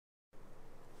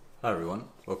Hi everyone,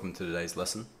 welcome to today's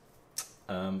lesson.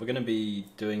 We're going to be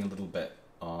doing a little bit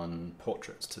on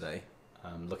portraits today,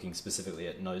 looking specifically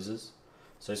at noses,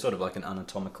 so sort of like an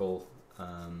anatomical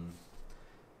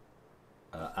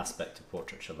aspect of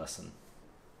portraiture lesson.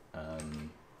 So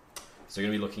we're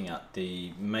going to be looking at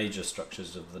the major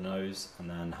structures of the nose and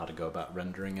then how to go about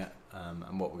rendering it,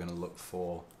 and what we're going to look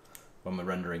for when we're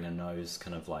rendering a nose,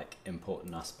 kind of like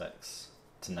important aspects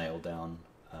to nail down,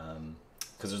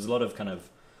 because there's a lot of kind of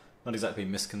not exactly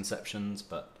misconceptions,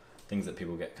 but things that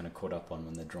people get kind of caught up on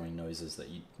when they're drawing noses that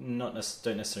you don't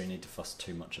necessarily need to fuss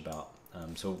too much about.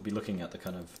 So we'll be looking at the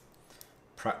kind of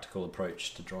practical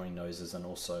approach to drawing noses and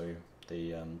also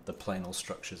the planal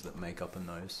structures that make up a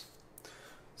nose.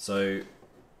 So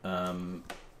bearing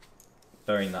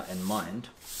that in mind,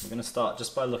 we're going to start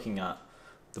just by looking at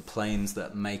the planes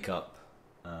that make up,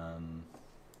 so I'm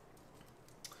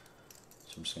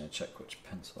just going to check which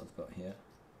pencil I've got here.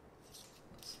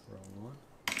 Wrong one.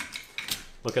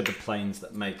 Look at the planes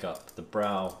that make up the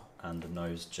brow and the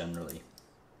nose generally.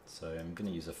 So I'm going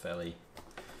to use a fairly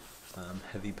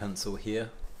heavy pencil here.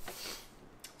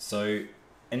 So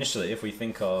initially, if we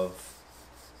think of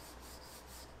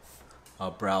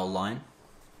our brow line,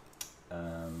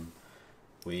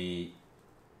 we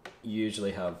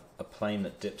usually have a plane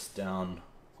that dips down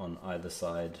on either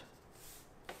side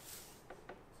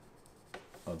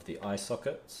of the eye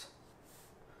sockets.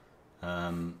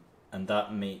 And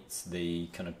that meets the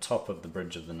kind of top of the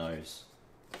bridge of the nose.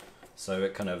 So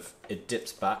it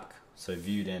dips back. So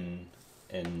viewed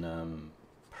in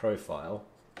profile,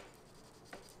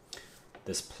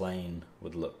 this plane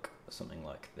would look something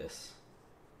like this.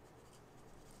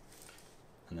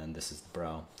 And then this is the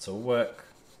brow. So we'll work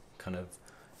kind of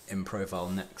in profile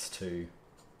next to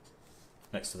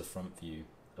the front view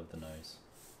of the nose.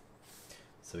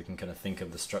 So we can kind of think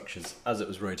of the structures as it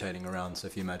was rotating around. So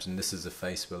if you imagine this is a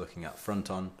face we're looking at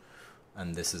front on,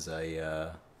 and this is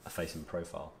a face in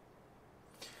profile.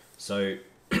 So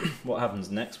what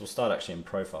happens next, we'll start actually in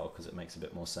profile because it makes a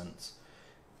bit more sense.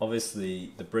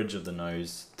 Obviously the bridge of the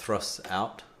nose thrusts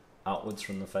outwards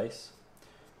from the face.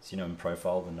 So in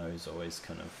profile the nose always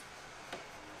kind of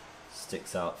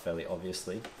sticks out fairly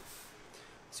obviously.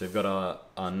 So we've got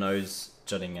our nose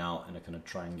jutting out in a kind of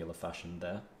triangular fashion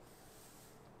there.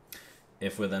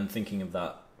 If we're then thinking of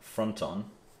that front on,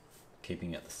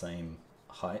 keeping it the same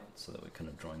height so that we're kind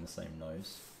of drawing the same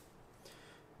nose,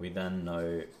 we then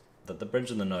know that the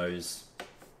bridge of the nose,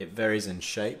 it varies in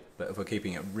shape, but if we're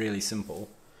keeping it really simple,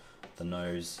 the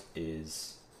nose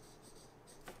is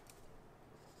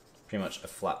pretty much a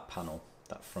flat panel.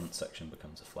 That front section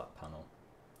becomes a flat panel.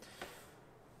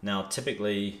 Now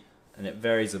typically, and it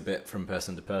varies a bit from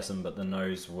person to person, but the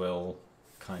nose will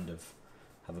kind of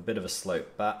have a bit of a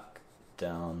slope back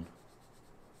down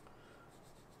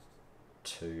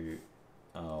to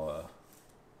our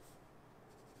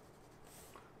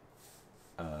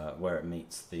where it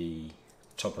meets the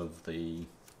top of the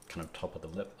top of the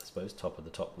lip, I suppose, top of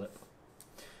the top lip.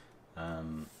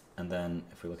 And then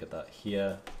if we look at that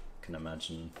here, you can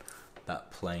imagine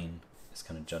that plane is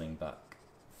kind of jutting back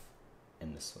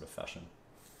in this sort of fashion.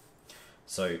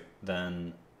 So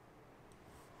then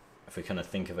if we kind of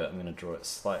think of it, I'm going to draw it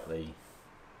slightly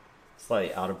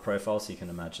out of profile so you can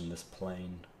imagine this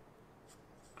plane.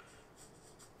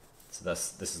 So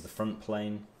this is the front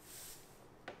plane,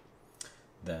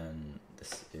 then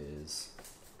this is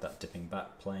that dipping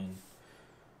back plane,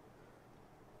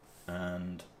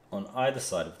 and on either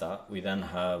side of that we then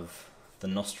have the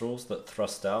nostrils that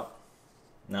thrust out.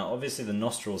 Now obviously the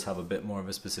nostrils have a bit more of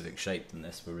a specific shape than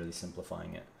this, we're really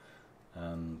simplifying it,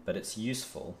 but it's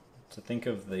useful to think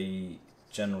of the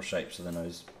general shapes of the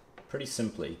nose pretty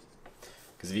simply.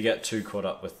 Because if you get too caught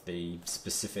up with the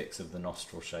specifics of the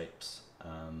nostril shapes,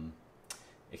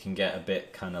 it can get a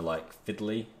bit kind of like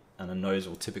fiddly, and a nose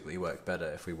will typically work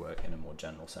better if we work in a more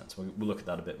general sense. We'll look at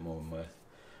that a bit more when we're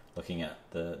looking at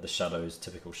the shadows,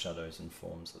 typical shadows and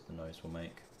forms that the nose will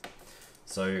make.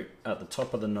 So at the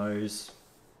top of the nose,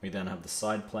 we then have the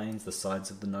side planes, the sides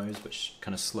of the nose, which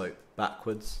kind of slope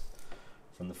backwards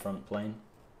from the front plane.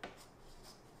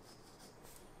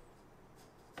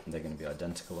 And they're going to be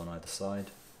identical on either side.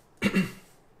 Then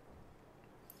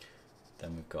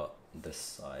we've got this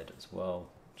side as well,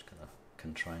 which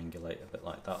can triangulate a bit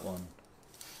like that one,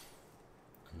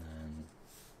 and then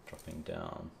dropping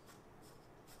down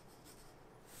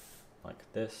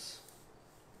like this.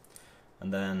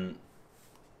 And then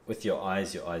with your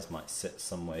eyes might sit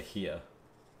somewhere here,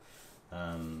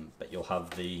 but you'll have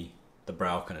the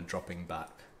brow kind of dropping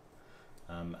back,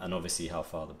 and obviously how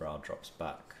far the brow drops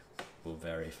back will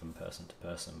vary from person to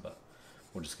person, but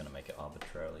we're just going to make it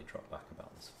arbitrarily drop back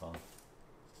about this far.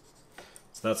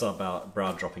 So that's our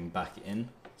brow dropping back in.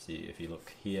 See, if you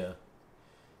look here,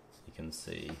 you can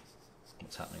see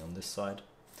what's happening on this side.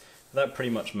 That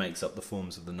pretty much makes up the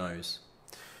forms of the nose.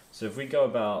 So if we go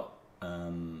about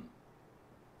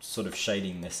sort of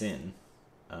shading this in,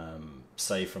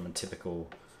 say from a typical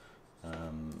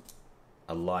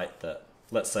a light that,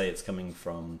 let's say it's coming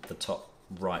from the top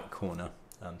right corner,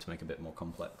 to make it a bit more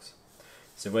complex.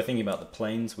 So if we're thinking about the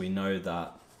planes, we know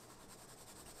that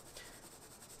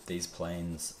these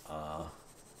planes are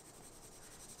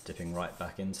dipping right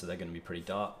back in, so they're going to be pretty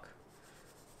dark.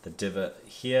 The divot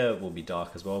here will be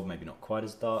dark as well, maybe not quite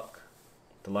as dark.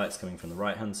 The light's coming from the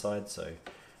right hand side, so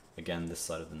again this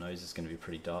side of the nose is going to be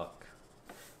pretty dark,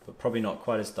 but probably not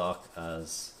quite as dark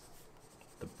as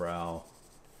the brow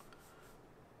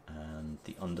and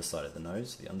the underside of the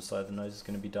nose. The underside of the nose is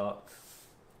going to be dark.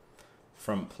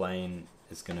 Front plane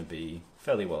is going to be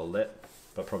fairly well lit,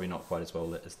 but probably not quite as well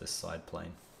lit as this side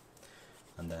plane.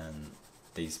 And then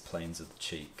these planes of the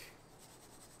cheek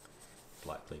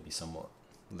likely be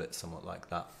lit somewhat like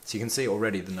that. So you can see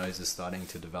already the nose is starting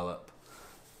to develop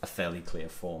a fairly clear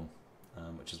form,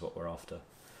 which is what we're after.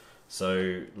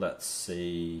 So let's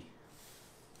see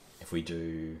if we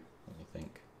do, let me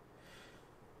think.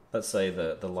 Let's say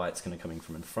that the light's going to coming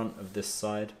from in front of this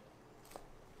side.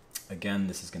 Again,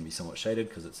 this is going to be somewhat shaded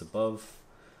because it's above.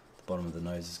 The bottom of the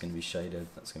nose is going to be shaded.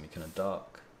 That's going to be kind of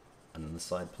dark. And then the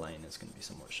side plane is going to be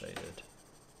somewhat shaded.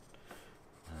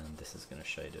 And this is going to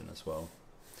shade in as well.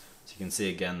 So you can see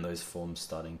again those forms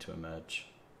starting to emerge.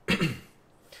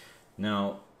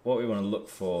 Now, what we want to look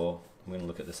for, I'm going to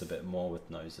look at this a bit more with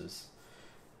noses.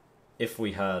 If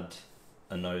we had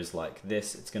a nose like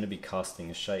this, it's going to be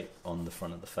casting a shape on the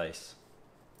front of the face.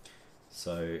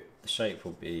 So the shape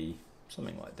will be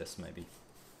something like this maybe.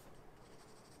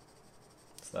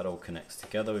 So that all connects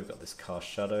together. We've got this cast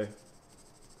shadow.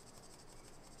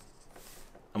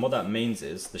 And what that means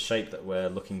is the shape that we're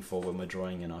looking for when we're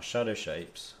drawing in our shadow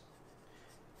shapes,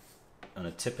 and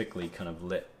a typically kind of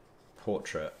lit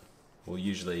portrait will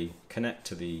usually connect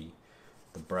to the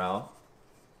brow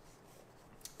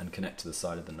and connect to the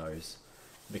side of the nose.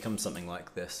 It becomes something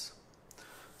like this.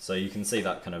 So you can see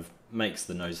that kind of makes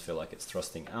the nose feel like it's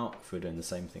thrusting out. If we're doing the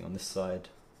same thing on this side,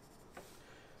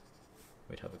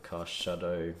 we'd have a cast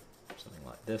shadow, something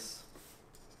like this,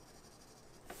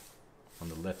 on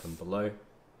the lip and below,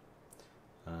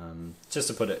 just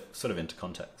to put it sort of into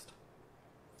context.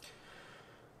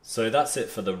 So that's it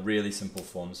for the really simple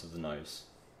forms of the nose.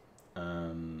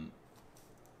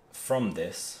 From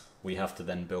this, we have to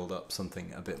then build up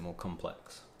something a bit more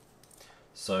complex.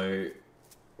 So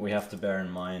we have to bear in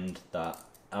mind that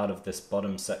out of this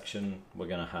bottom section, we're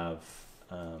going to have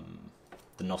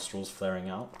the nostrils flaring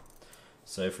out.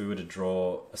 So if we were to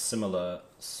draw a similar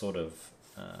sort of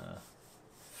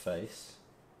face,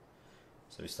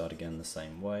 so we start again the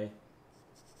same way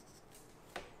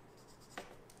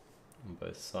on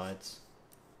both sides.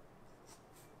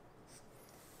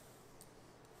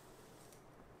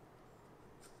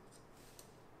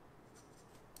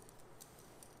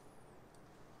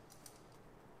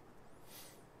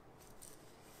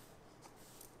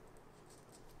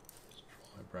 Just draw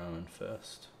my brow in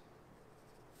first.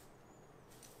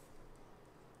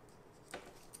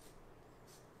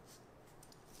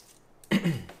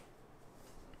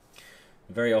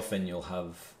 Very often you'll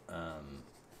have a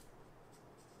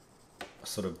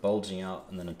sort of bulging out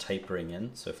and then a tapering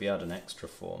in. So if we add an extra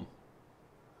form,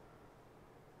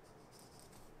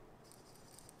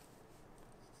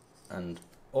 and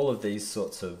all of these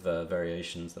sorts of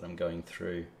variations that I'm going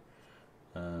through,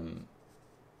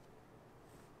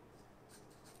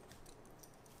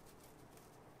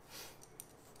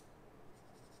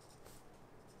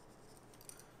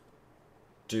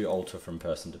 do alter from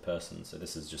person to person. So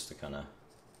this is just a kind of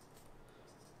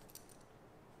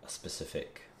a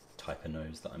specific type of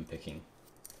nose that I'm picking.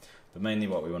 But mainly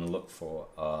what we want to look for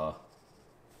are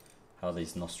how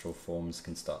these nostril forms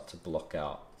can start to block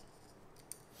out.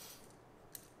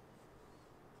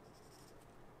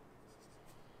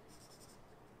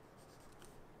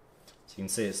 So you can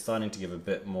see it's starting to give a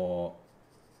bit more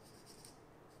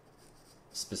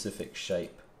specific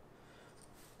shape,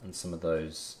 and some of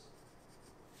those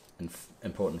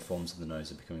important forms of the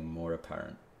nose are becoming more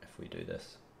apparent if we do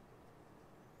this.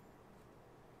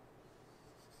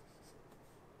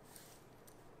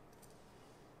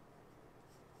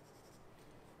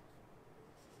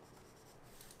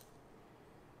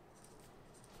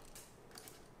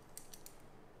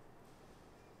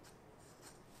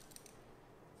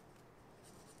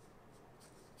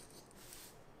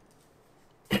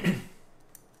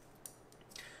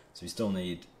 So we still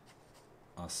need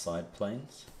our side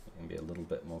planes. can be a little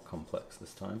bit more complex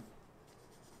this time.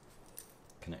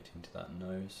 Connecting to that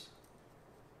nose.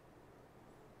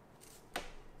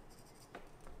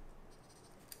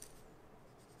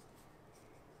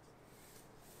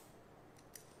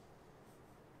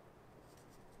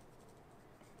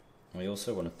 We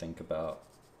also want to think about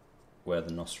where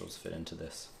the nostrils fit into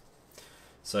this.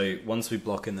 So once we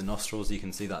block in the nostrils, you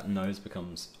can see that nose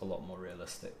becomes a lot more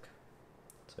realistic.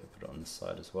 So put it on this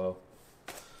side as well.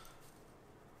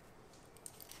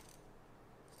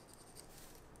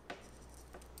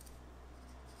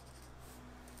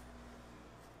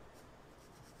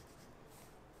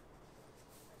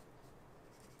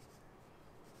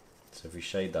 So if we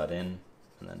shade that in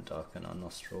and then darken our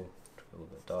nostril to a little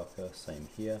bit darker, same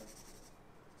here.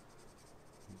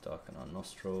 Darken our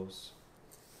nostrils.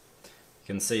 You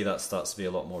can see that starts to be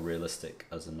a lot more realistic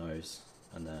as a nose,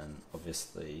 and then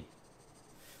obviously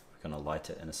we're going to light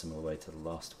it in a similar way to the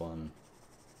last one.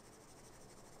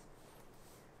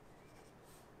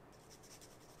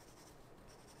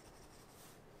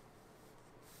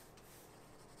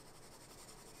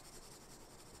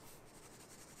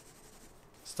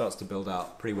 Starts to build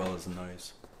out pretty well as a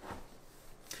nose.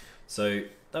 So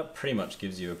that pretty much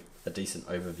gives you a decent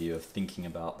overview of thinking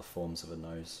about the forms of a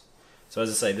nose. So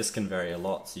as I say, this can vary a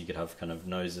lot. So you could have kind of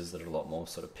noses that are a lot more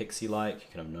sort of pixie-like. You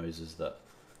can have noses that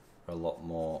are a lot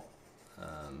more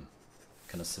kind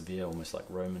of severe, almost like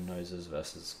Roman noses,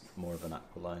 versus more of an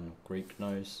aquiline Greek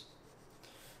nose.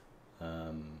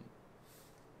 In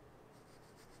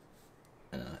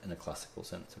a classical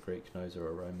sense, a Greek nose or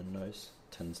a Roman nose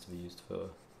tends to be used for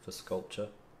sculpture.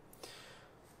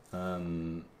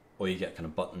 Or you get kind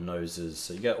of button noses,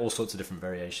 so you get all sorts of different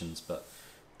variations, but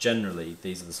generally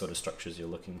these are the sort of structures you're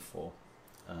looking for.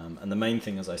 And the main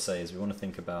thing, as I say, is we want to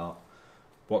think about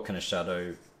what kind of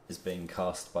shadow is being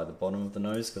cast by the bottom of the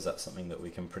nose, because that's something that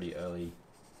we can pretty early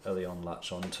on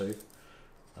latch onto,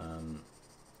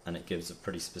 and it gives a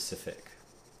pretty specific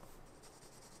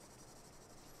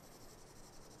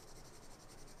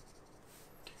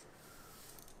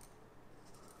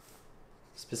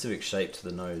shape to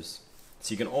the nose.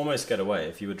 So you can almost get away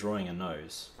if you were drawing a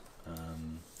nose.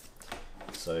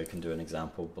 So you can do an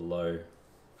example below,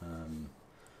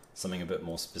 something a bit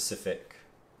more specific.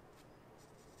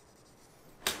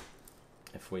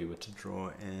 If we were to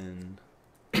draw in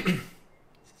an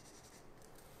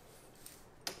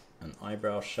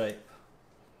eyebrow shape,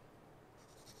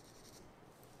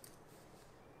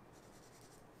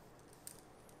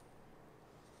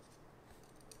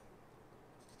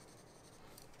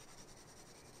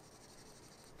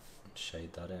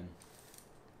 shade that in.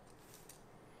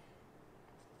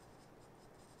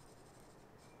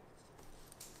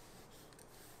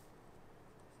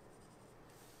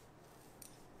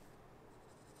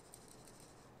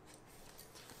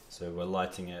 So we're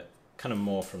lighting it kind of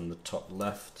more from the top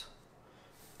left.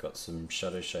 Got some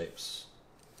shadow shapes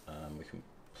we can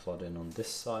plot in on this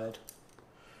side.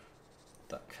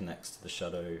 That connects to the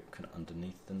shadow kind of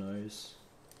underneath the nose.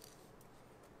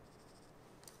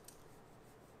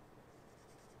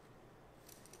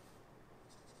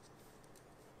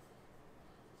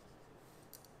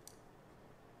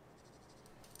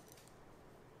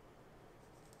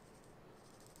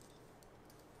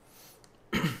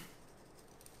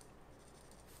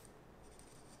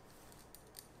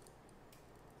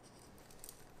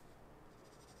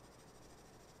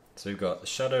 So we've got the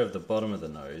shadow of the bottom of the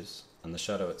nose and the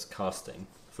shadow it's casting.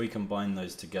 If we combine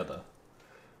those together,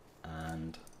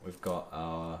 and we've got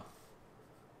our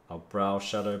brow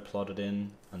shadow plotted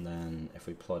in, and then if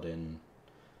we plot in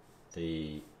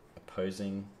the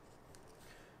opposing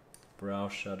brow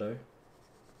shadow,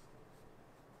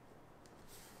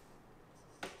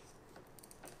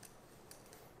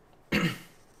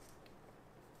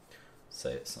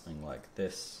 say it's something like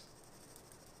this,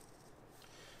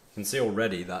 you can see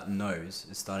already that nose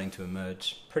is starting to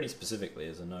emerge pretty specifically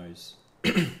as a nose.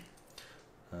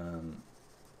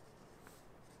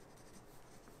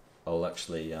 I'll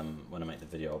actually, when I make the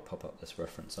video, I'll pop up this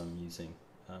reference I'm using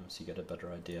so you get a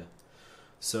better idea.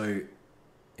 So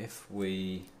if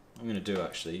I'm going to do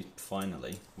actually,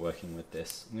 finally, working with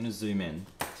this, I'm going to zoom in.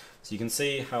 So you can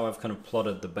see how I've kind of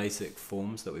plotted the basic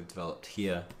forms that we've developed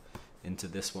here into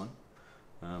this one.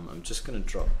 I'm just going to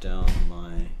drop down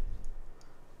my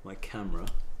camera.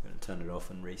 I'm going to turn it off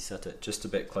and reset it just a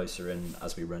bit closer in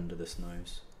as we render this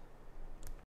nose.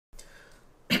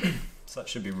 So that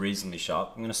should be reasonably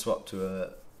sharp. I'm going to swap to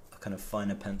a kind of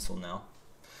finer pencil now.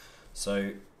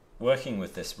 So working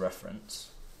with this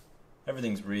reference,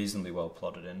 everything's reasonably well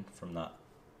plotted in from that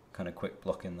kind of quick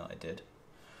block in that I did.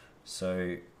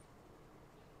 So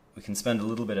we can spend a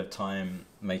little bit of time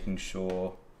making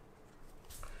sure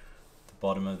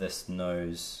bottom of this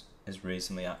nose is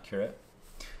reasonably accurate.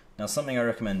 Now, something I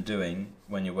recommend doing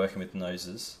when you're working with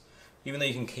noses, even though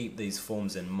you can keep these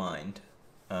forms in mind,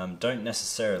 don't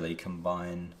necessarily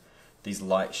combine these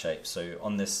light shapes. So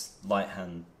on this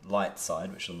light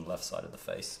side, which is on the left side of the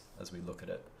face, as we look at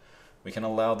it, we can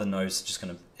allow the nose to just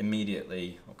kind of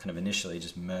immediately, or kind of initially,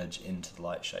 just merge into the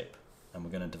light shape. And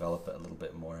we're going to develop it a little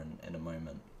bit more in a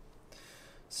moment.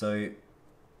 So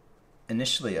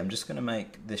initially, I'm just going to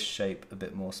make this shape a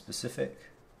bit more specific,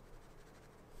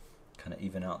 kind of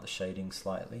even out the shading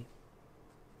slightly.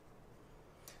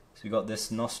 So we've got this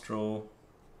nostril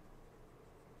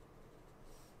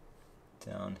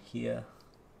down here.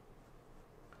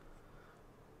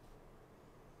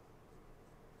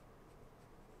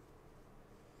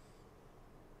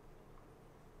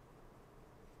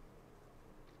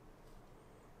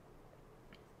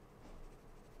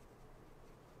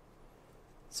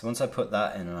 So once I put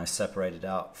that in and I separate it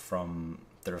out from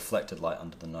the reflected light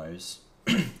under the nose,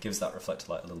 gives that reflected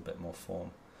light a little bit more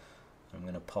form. I'm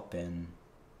going to pop in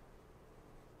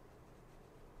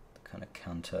the kind of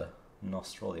counter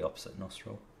nostril, the opposite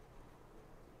nostril,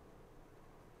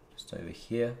 just over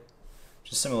here,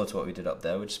 just similar to what we did up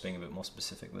there. We're just being a bit more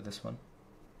specific with this one.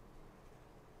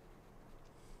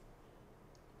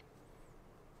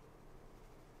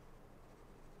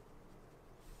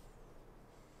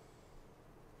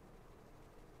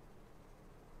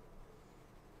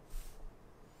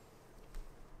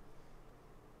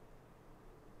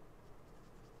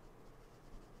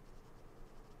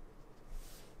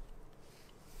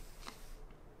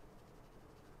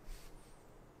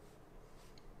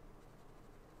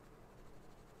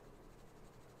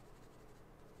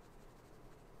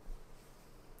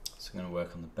 So I'm going to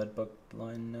work on the bedbug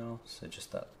line now, so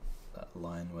just that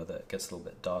line where it gets a little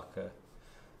bit darker,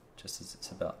 just as it's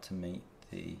about to meet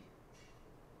the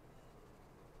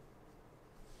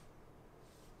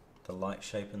light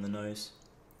shape in the nose.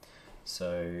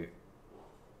 So you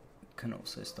can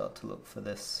also start to look for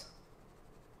this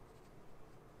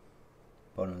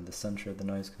bottom of the center of the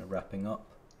nose kind of wrapping up.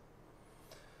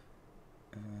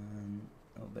 And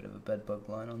a little bit of a bedbug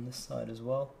line on this side as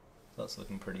well. That's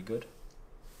looking pretty good.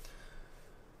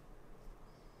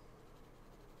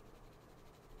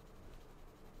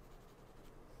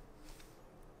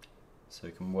 So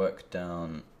we can work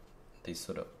down these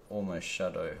sort of almost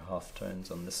shadow halftones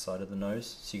on this side of the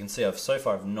nose. So you can see so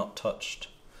far I've not touched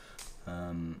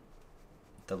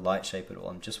the light shape at all.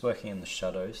 I'm just working in the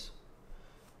shadows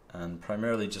and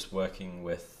primarily just working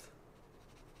with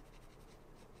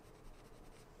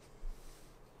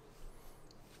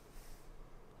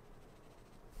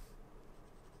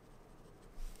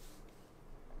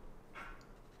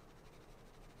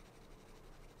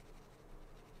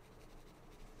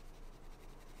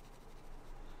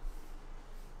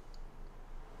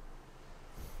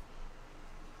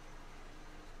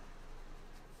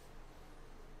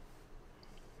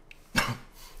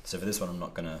so for this one I'm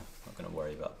not gonna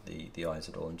worry about the eyes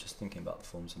at all. I'm just thinking about the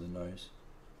forms of the nose.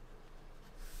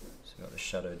 So we've got the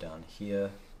shadow down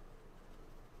here.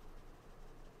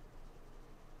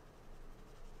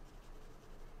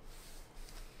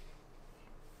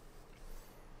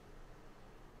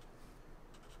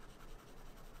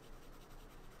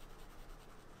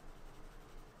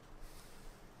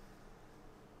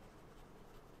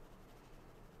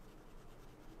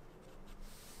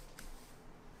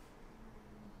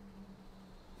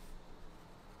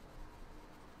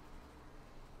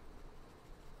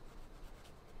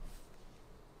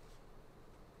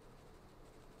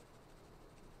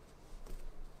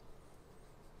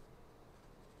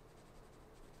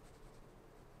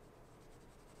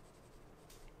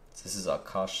 This is our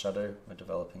cast shadow, we're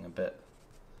developing a bit,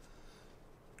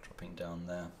 dropping down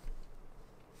there.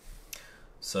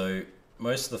 So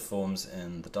most of the forms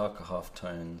in the darker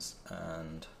halftones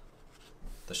and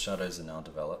the shadows are now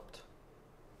developed.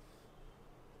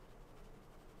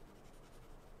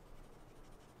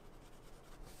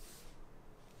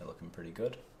 They're looking pretty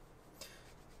good.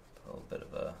 Put a little bit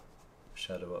of a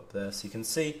shadow up there. So you can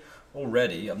see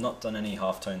already, I've not done any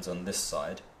halftones on this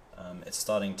side. It's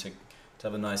starting to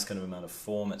have a nice kind of amount of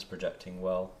form, it's projecting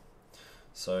well.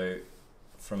 So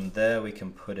from there we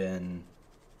can put in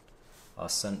our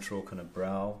central kind of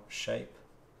brow shape.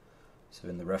 So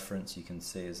in the reference you can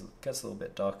see it gets a little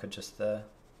bit darker just there.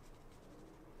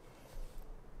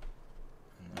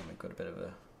 And then we've got a bit of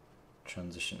a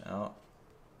transition out.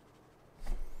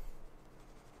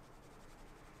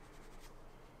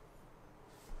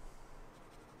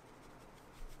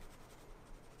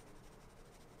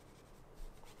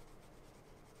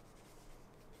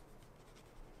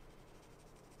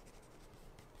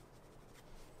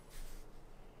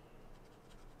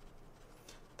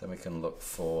 Then we can look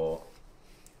for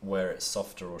where it's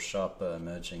softer or sharper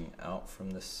emerging out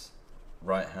from this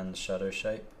right hand shadow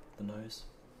shape, the nose.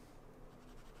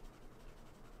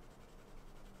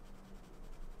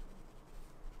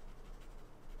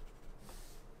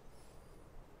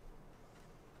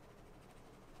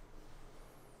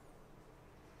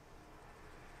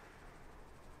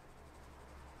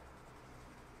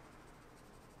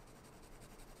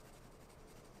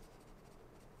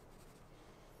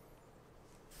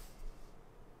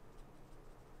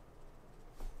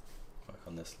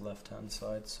 On this left hand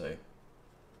side, so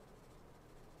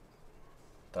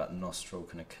that nostril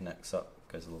kind of connects up,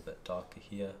 goes a little bit darker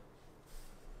here,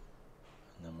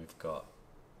 and then we've got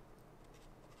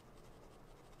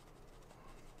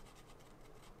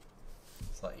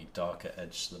slightly darker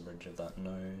edge to the bridge of that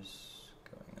nose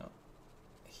going up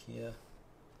here.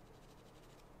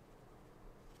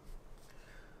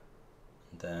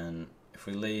 And then if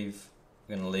we leave,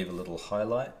 we're going to leave a little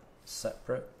highlight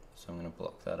separate, so I'm going to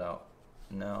block that out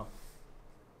now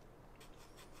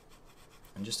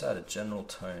and just add a general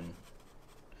tone,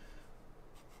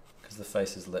 because the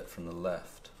face is lit from the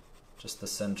left. Just the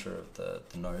center of the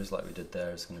nose, like we did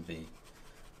there, is going to be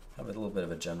have a little bit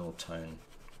of a general tone,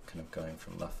 kind of going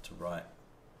from left to right.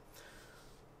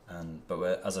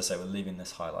 But as I say, we're leaving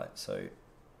this highlight, so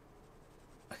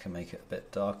I can make it a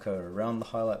bit darker around the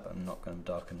highlight, but I'm not going to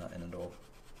darken that in at all.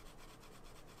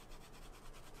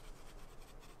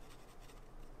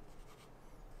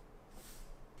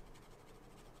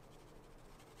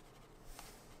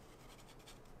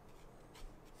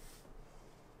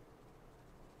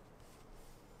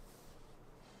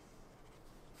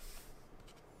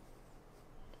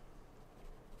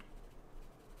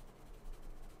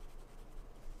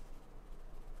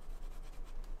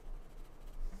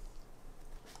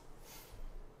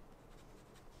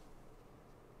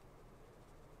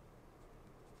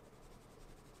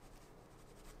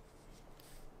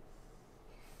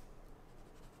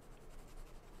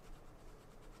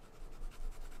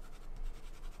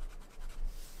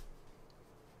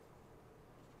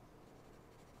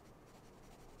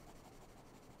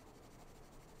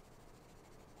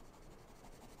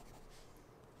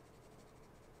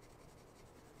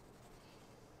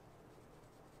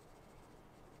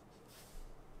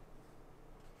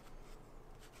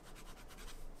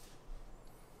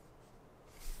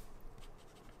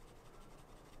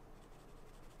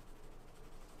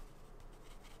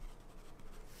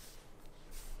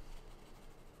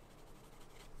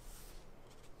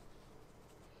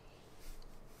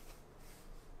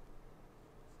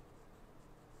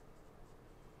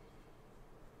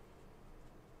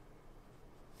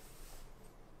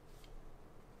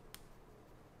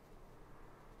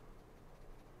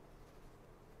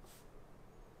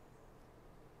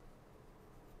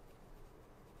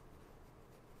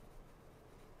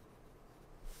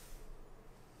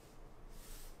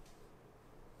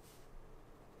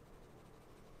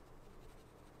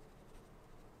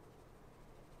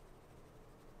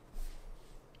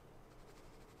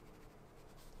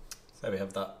 There we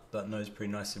have that nose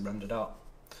pretty nicely rendered out.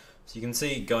 So you can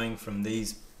see, going from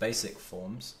these basic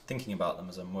forms, thinking about them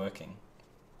as I'm working,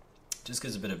 just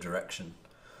gives a bit of direction.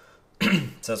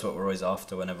 So that's what we're always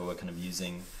after whenever we're kind of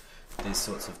using these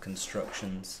sorts of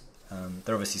constructions.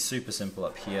 They're obviously super simple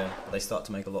up here, but they start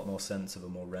to make a lot more sense of a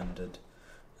more rendered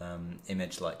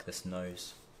image like this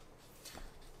nose.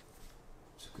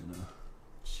 Just gonna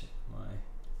check my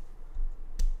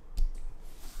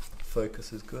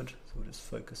focus is good, so we'll just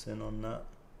focus in on that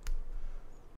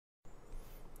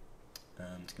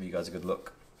to give you guys a good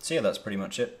look. So yeah, that's pretty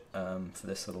much it for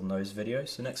this little nose video.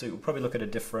 So next week we'll probably look at a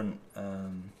different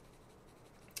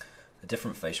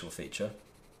facial feature,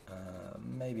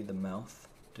 maybe the mouth.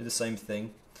 Do the same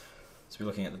thing. So we're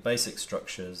looking at the basic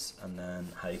structures and then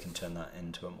how you can turn that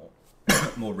into a more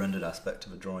more rendered aspect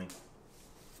of a drawing.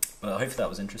 But I hope that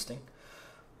was interesting.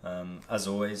 As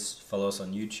always, follow us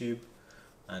on YouTube.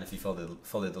 And if you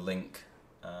follow the link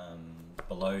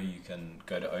below, you can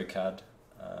go to OCAD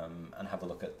and have a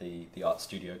look at the Art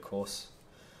Studio course,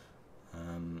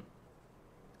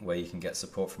 where you can get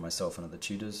support from myself and other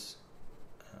tutors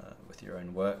with your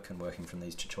own work and working from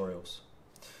these tutorials.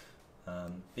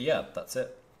 But yeah, that's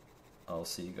it. I'll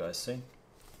see you guys soon.